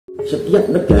Setiap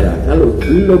negara kalau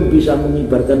belum bisa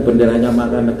mengibarkan benderanya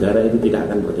maka negara itu tidak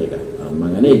akan merdeka.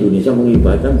 Makanya Indonesia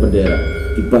mengibarkan bendera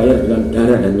dibayar dengan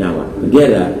darah dan nyawa.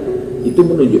 Bendera itu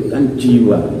menunjukkan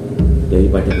jiwa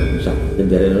daripada bangsa.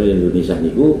 Bendera Indonesia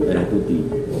itu merah putih.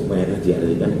 Merah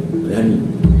diartikan berani,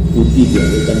 putih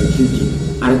diartikan suci.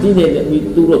 Artinya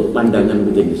turut pandangan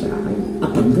Witing Gesang.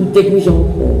 Abang putih ini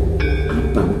siapa?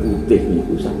 Abang putih ini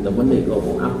sak temen kok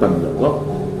abang kok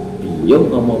biyong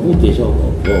ngomong putih siapa?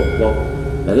 Bokok.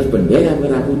 Terus bendera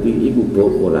merah putih itu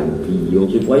bokolan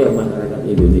biyong supaya masyarakat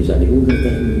Indonesia itu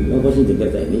ngerteni. Apa sih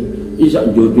ngerteni? Iso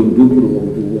njunjung dhuwur wong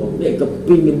tuwa. Nek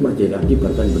kepingin merdeka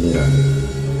kibarkan bendera.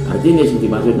 Artinya sing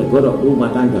dimaksud negara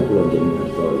rumah tangga kula jenengan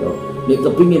saya. Nek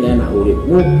kepingin enak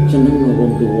uripmu, seneng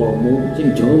wong tuwamu, sing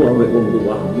Jawa wae wong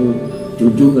tuwamu,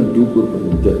 junjungan dhuwur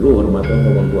penunjuk hormatan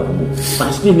wong tuwamu.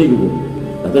 Pasti niku.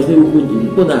 Terus niku kunci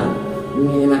pun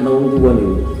enak wong tuwa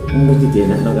niku. Mesti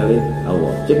dienakno kali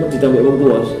Allah. Sing ditambah wong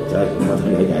tuwa, jar rumah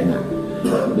tangga gak enak.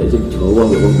 Nek sing Jawa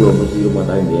wae wong tuwa mesti rumah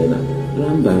tangga enak.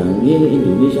 Lambangnya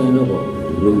Indonesia napa?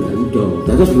 Burung Garuda.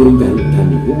 Terus burung Garuda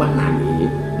niku maknane,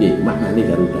 nggih, maknane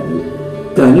Garuda niku.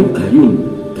 Ganu gayun,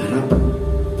 garapen.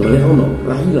 Boleh ono,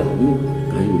 rahilah niku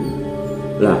gayun.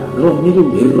 Lah, roh niku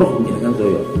nggih roh jenengan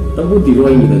saya. Temu di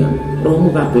roh jenengan. Rohmu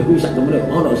kabeh kuwi sak temene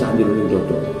ono sak jroning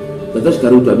dodo. Terus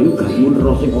Garuda niku gayun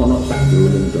roh sing ono sak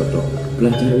jroning dodo.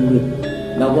 Belajar urip.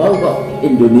 Lah wae kok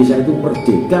Indonesia itu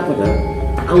merdeka pada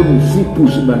tahun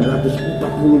 1945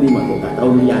 kok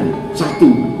tahun liyane. 1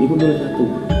 niku 01.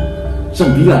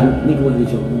 9 niku wali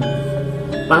songo.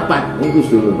 4 niku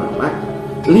sedulur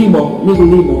 4. 5 niku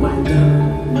 5 manca.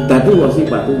 Dadi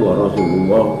sifat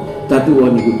Rasulullah. Dadi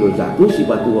niku 1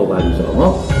 sifat wali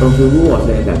songo. Rasulullah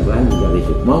saya dan dari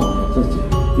sukma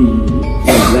sejati.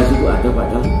 11 itu ada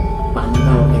pada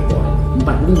pangkal ekor.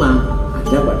 45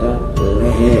 ada pada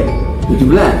leher. 17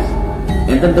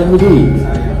 enten teng mriki.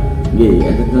 Nggih,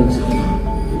 enten teng saya.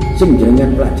 Sing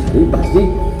jenengan pelajari pasti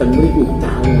teng mriku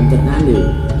kawontenane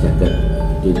jagat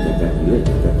gile,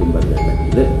 jagat timbang jagat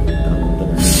gile,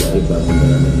 kawontenane gaib,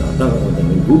 kawontenane nyata,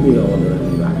 kawontenane bumi,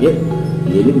 kawontenane langit.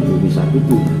 Ini bumi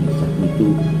sapitu.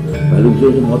 Balungso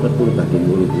semua terkulit kaki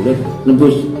kulit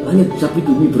nembus langit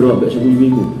sapitu mibro ambek 10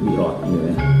 minggu mirot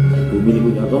ya. Bumi niku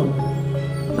nyata,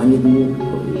 langit niku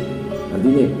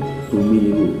artinya bumi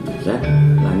niku jasad,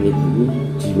 langit niku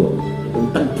jiwa.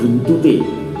 Tentang buntute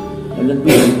enten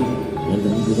pirang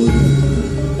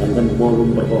enten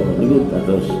wolung perkara niku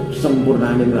dados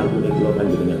sempurnane lakune kula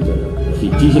panjenengan jaya.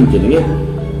 Siji sing jenenge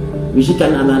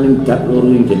wisikan ananing dat, loro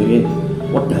sing jenenge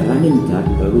wedaraning dat,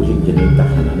 loro sing jenenge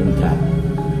tahananing dat.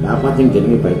 Apa sing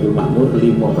jenenge Baitul Makmur,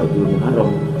 5 Baitul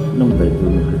Muharram, 6 Baitul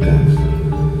Muqaddas.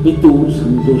 Itu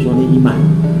santosane iman.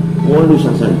 Wolu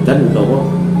sasadan utawa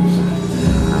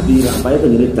sadar. Rapae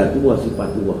tengene dat ku sifat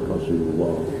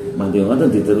Rasulullah. Mangke ngoten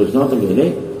diterusno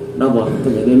tengene napa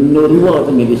tengene nurwa,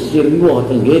 tengene sirwa,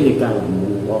 tengene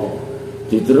kalamullah.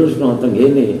 Diterusno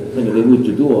tengene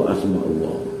wujud wa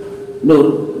asmaullah.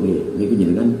 Nur niku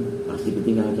jenengan pasti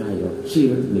ketinggal cahaya.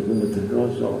 Sir niku mudhun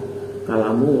rasa.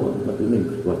 Kalamu metune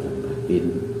kekuatan batin.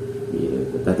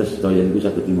 Dados sedaya niku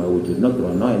saged dimawujudna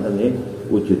krana enten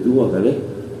wujud wa kalih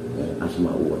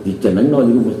asmaullah. Dijenengno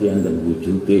niku mesti enten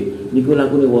wujude. Niku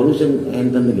lakune 8 sing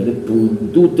enten tengene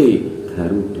buntute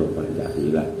Garuda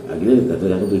Pancasila. Akhirnya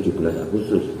dados 17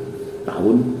 Agustus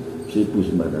tahun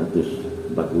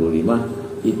 1945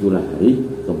 itulah hari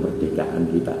kemerdekaan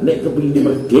kita. Nek kepengin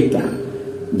merdeka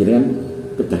jenengan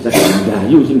berdasarkan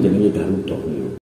gayu sing jenenge Garuda niku.